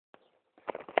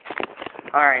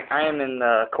Alright, I am in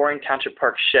the Corning Township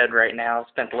Park shed right now. I've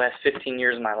spent the last 15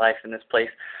 years of my life in this place,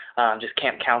 just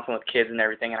camp counseling with kids and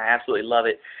everything, and I absolutely love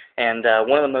it. And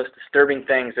one of the most disturbing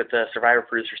things that the Survivor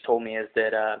producers told me is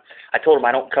that I told them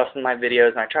I don't cuss in my videos,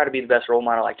 and I try to be the best role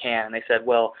model I can. And they said,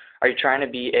 well, are you trying to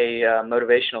be a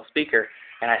motivational speaker?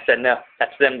 And I said, no,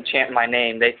 that's them chanting my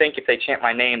name. They think if they chant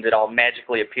my name that I'll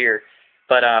magically appear.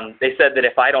 But they said that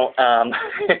if I don't, oh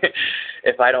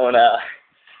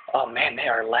man, they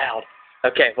are loud.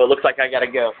 Okay, well, it looks like I gotta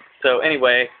go. So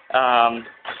anyway, the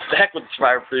heck with the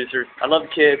Survivor producers. I love the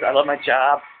kids, I love my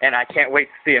job, and I can't wait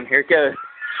to see them. Here it goes.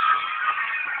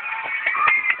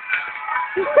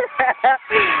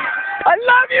 I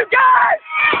love you guys!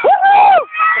 Woohoo!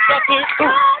 What's up, dude?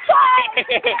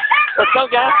 What's up,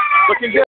 guys? Looking good.